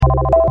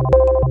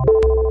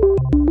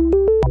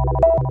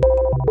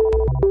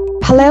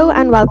Hello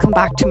and welcome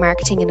back to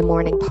Marketing in the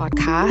Morning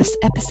podcast,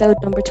 episode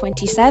number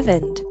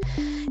 27.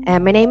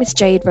 My name is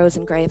Jade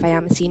Rosengrave. I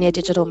am a senior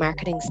digital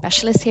marketing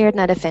specialist here at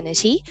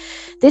NetAffinity.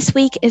 This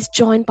week is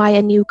joined by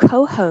a new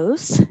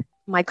co-host,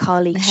 my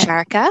colleague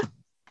Sharka.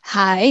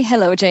 Hi,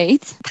 hello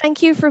Jade.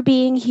 Thank you for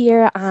being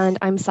here, and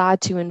I'm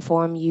sad to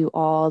inform you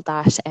all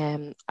that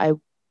I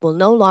will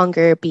no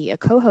longer be a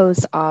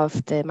co-host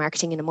of the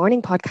Marketing in the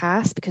Morning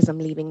podcast because I'm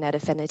leaving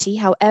NetAffinity.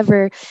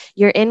 However,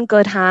 you're in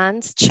good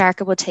hands.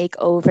 Sharka will take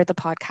over the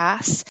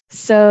podcast.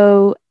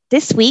 So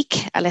this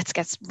week, let's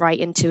get right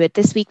into it.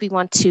 This week, we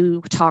want to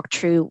talk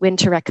through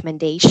winter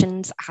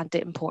recommendations and the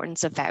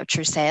importance of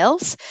voucher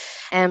sales.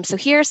 So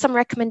here are some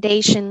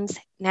recommendations.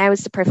 Now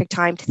is the perfect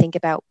time to think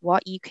about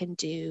what you can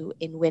do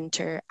in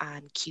winter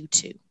and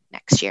Q2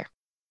 next year.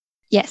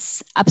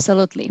 Yes,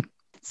 absolutely.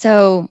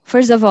 So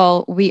first of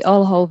all, we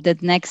all hope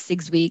that next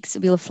 6 weeks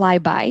will fly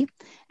by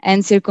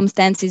and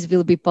circumstances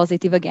will be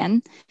positive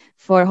again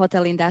for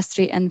hotel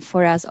industry and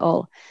for us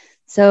all.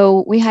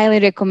 So we highly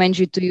recommend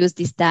you to use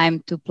this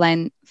time to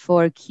plan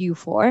for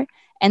Q4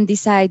 and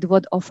decide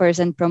what offers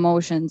and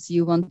promotions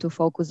you want to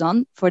focus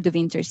on for the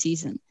winter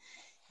season.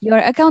 Your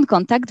account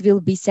contact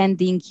will be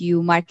sending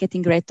you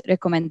marketing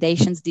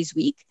recommendations this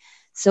week.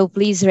 So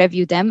please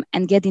review them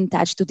and get in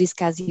touch to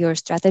discuss your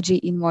strategy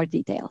in more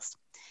details.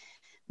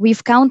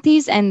 With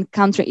counties and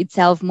country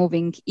itself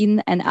moving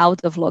in and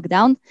out of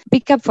lockdown,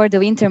 pickup for the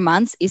winter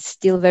months is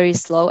still very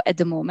slow at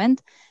the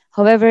moment.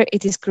 However,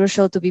 it is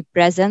crucial to be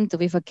present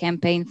with a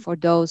campaign for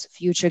those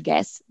future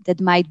guests that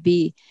might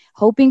be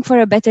hoping for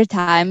a better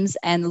times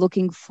and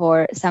looking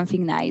for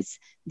something nice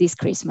this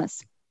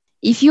Christmas.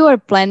 If you are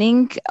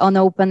planning on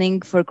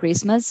opening for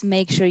Christmas,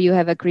 make sure you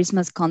have a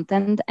Christmas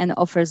content and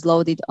offers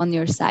loaded on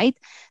your site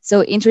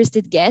so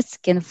interested guests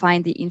can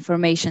find the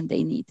information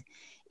they need.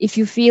 If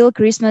you feel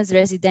Christmas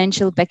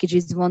residential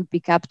packages won't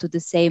pick up to the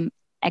same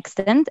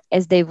extent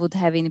as they would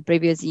have in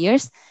previous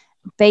years,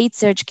 paid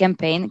search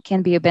campaign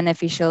can be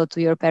beneficial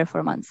to your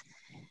performance.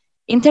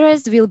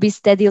 Interest will be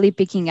steadily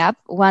picking up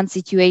once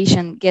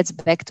situation gets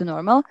back to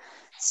normal,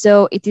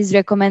 so it is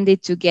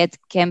recommended to get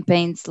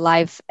campaigns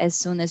live as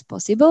soon as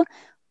possible,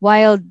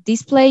 while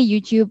display,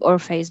 YouTube or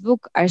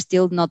Facebook are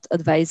still not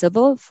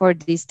advisable for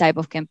this type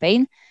of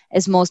campaign,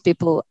 as most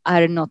people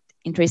are not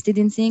interested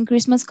in seeing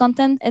Christmas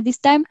content at this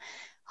time.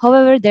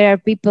 However, there are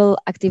people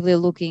actively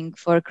looking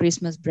for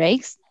Christmas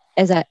breaks,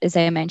 as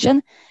I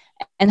mentioned,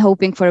 and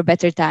hoping for a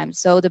better time.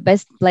 So the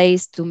best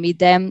place to meet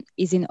them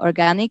is in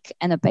organic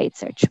and a paid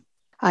search.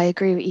 I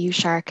agree with you,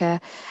 Sharka.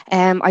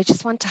 I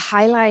just want to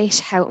highlight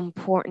how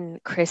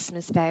important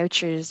Christmas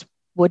vouchers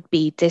would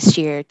be this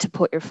year to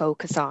put your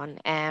focus on.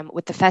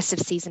 With the festive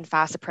season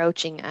fast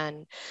approaching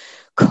and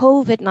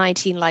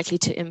COVID-19 likely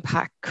to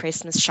impact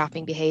Christmas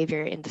shopping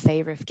behavior in the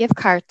favor of gift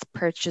card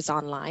purchase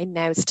online,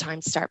 now is the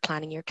time to start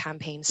planning your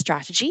campaign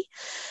strategy.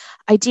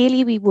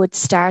 Ideally, we would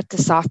start the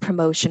soft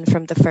promotion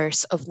from the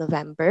 1st of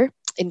November,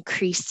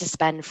 increase the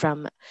spend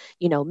from,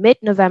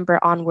 mid-November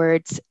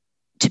onwards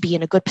to be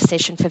in a good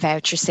position for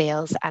voucher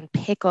sales and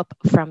pick up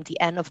from the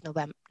end of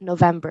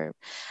November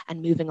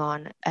and moving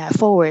on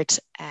forward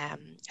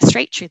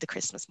straight through the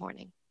Christmas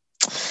morning.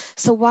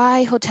 So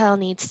why hotel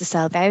needs to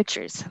sell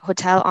vouchers?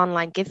 Hotel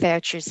online gift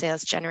voucher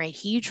sales generate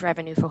huge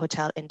revenue for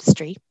hotel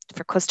industry.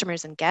 For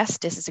customers and guests,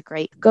 this is a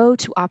great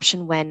go-to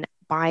option when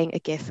buying a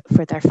gift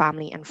for their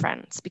family and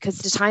friends. Because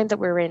the time that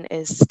we're in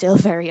is still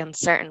very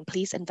uncertain,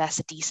 please invest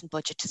a decent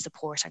budget to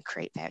support and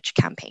create voucher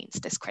campaigns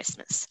this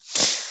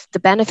Christmas. The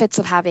benefits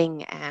of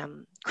having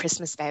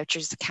Christmas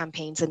vouchers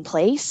campaigns in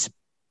place.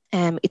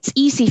 It's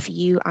easy for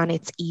you and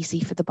it's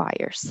easy for the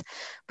buyers.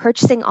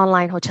 Purchasing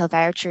online hotel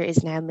voucher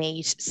is now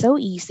made so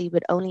easy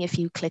with only a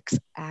few clicks.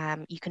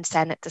 You can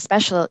send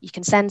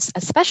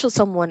a special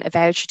someone a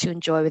voucher to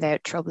enjoy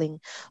without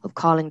troubling of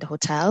calling the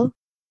hotel,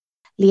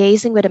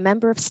 liaising with a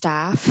member of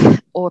staff,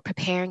 or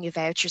preparing your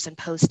vouchers and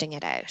posting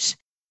it out,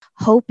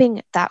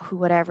 hoping that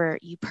whoever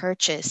you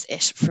purchase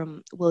it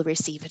from will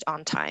receive it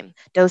on time.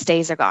 Those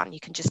days are gone.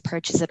 You can just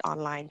purchase it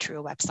online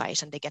through a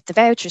website and they get the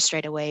voucher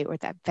straight away, or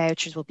that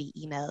vouchers will be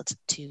emailed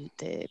to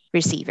the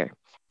receiver.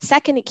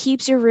 Second, it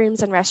keeps your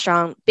rooms and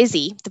restaurant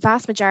busy. The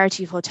vast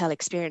majority of hotel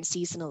experience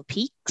seasonal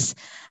peaks.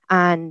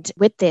 And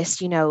with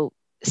this,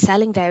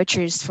 selling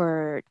vouchers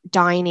for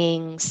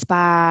dining,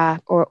 spa,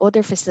 or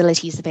other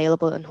facilities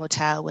available in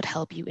hotel would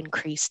help you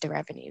increase the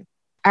revenue.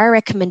 Our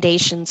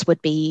recommendations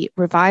would be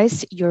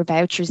revise your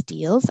vouchers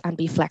deals and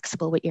be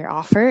flexible with your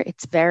offer.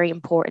 It's very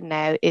important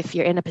now if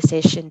you're in a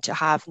position to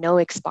have no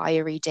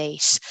expiry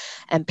date,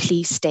 and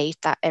please state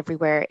that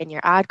everywhere in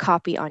your ad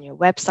copy on your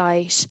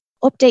website.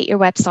 Update your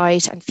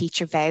website and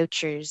feature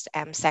vouchers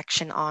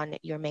section on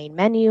your main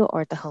menu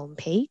or the home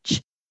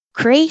page.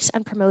 Create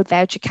and promote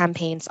voucher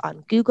campaigns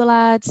on Google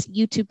Ads,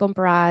 YouTube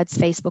bumper ads,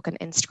 Facebook and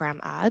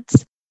Instagram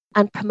ads,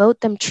 and promote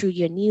them through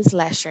your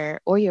newsletter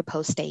or your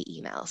post-day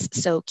emails.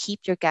 So keep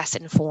your guests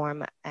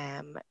informed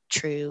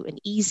through an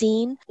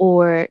e-zine,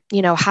 or,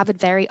 have it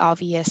very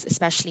obvious,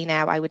 especially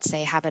now, I would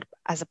say have it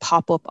as a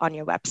pop-up on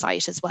your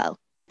website as well.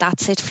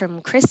 That's it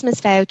from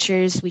Christmas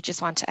vouchers. We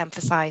just want to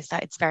emphasize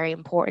that it's very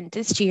important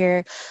this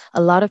year.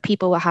 A lot of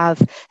people will have,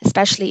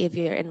 especially if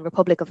you're in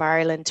Republic of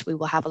Ireland, we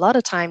will have a lot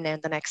of time now in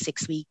the next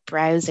 6 weeks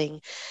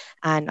browsing.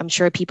 And I'm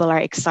sure people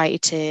are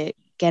excited to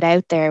get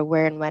out there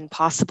where and when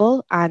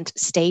possible, and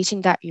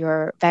stating that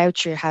your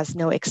voucher has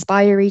no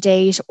expiry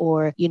date,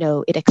 or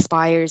it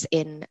expires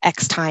in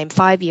X time,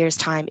 5 years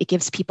time. It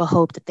gives people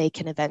hope that they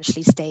can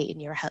eventually stay in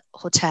your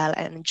hotel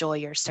and enjoy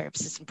your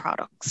services and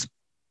products.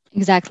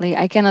 Exactly.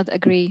 I cannot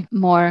agree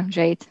more,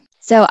 Jade.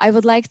 So I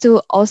would like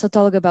to also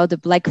talk about the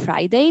Black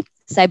Friday,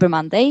 Cyber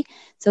Monday.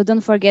 So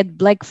don't forget,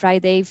 Black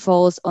Friday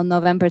falls on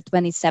November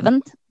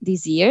 27th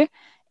this year.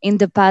 In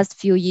the past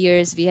few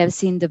years, we have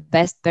seen the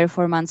best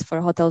performance for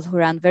hotels who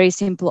run very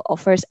simple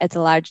offers at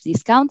a large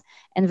discount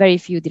and very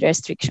few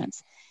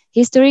restrictions.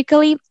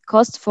 Historically,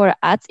 costs for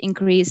ads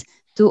increase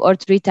 2 or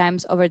 3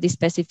 times over this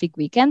specific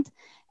weekend,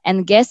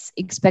 and guests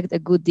expect a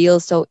good deal.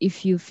 So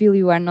if you feel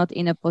you are not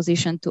in a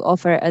position to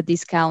offer a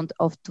discount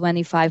of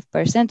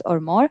 25%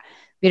 or more,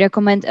 we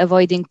recommend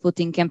avoiding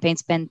putting campaign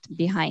spend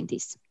behind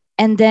this.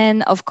 And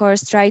then, of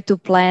course, try to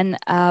plan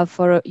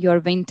for your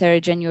winter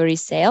January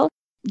sale.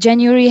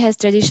 January has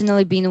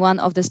traditionally been one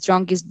of the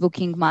strongest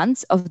booking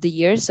months of the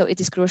year, so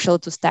it is crucial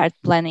to start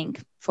planning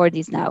for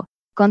this now.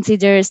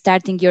 Consider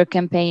starting your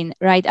campaign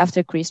right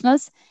after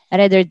Christmas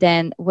rather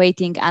than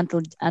waiting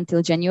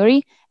until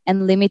January,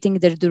 and limiting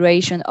the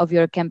duration of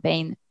your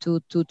campaign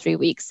to 2-3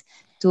 weeks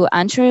to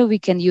ensure we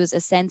can use a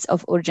sense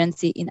of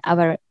urgency in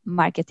our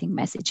marketing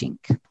messaging.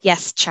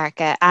 Yes,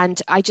 Charka. And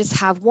I just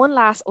have one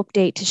last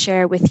update to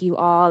share with you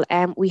all.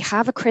 We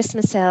have a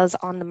Christmas sales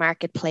on the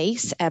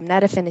marketplace,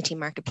 Net Affinity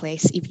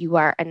Marketplace. If you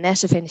are a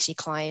Net Affinity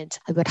client,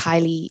 I would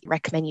highly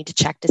recommend you to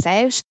check this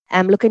out.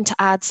 I'm looking to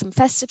add some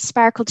festive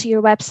sparkle to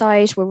your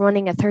website. We're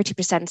running a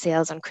 30%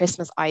 sales on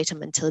Christmas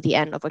item until the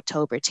end of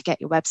October to get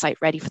your website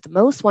ready for the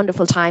most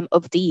wonderful time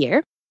of the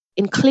year.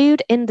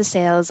 Include in the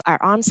sales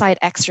are on-site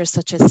extras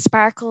such as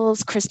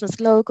sparkles, Christmas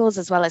logos,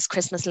 as well as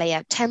Christmas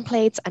layout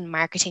templates and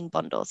marketing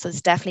bundles. So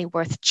it's definitely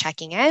worth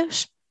checking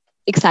out.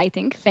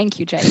 Exciting. Thank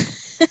you, Jay.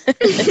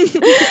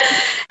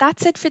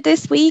 That's it for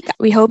this week.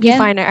 We hope you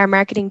find our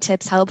marketing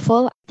tips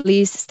helpful.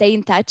 Please stay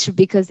in touch,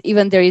 because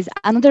even there is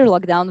another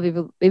lockdown,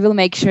 we will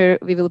make sure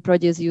we will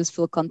produce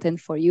useful content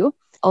for you.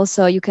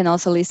 Also, you can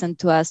also listen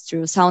to us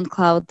through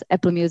SoundCloud,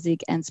 Apple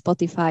Music, and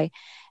Spotify.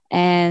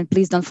 And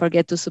please don't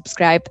forget to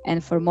subscribe.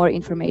 And for more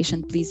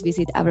information, please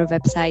visit our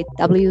website,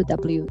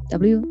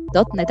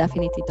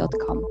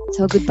 www.netaffinity.com.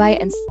 So goodbye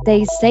and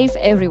stay safe,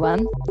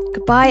 everyone.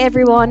 Goodbye,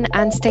 everyone,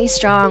 and stay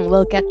strong.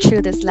 We'll get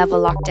through this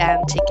level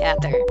lockdown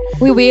together.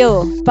 We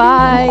will.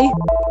 Bye.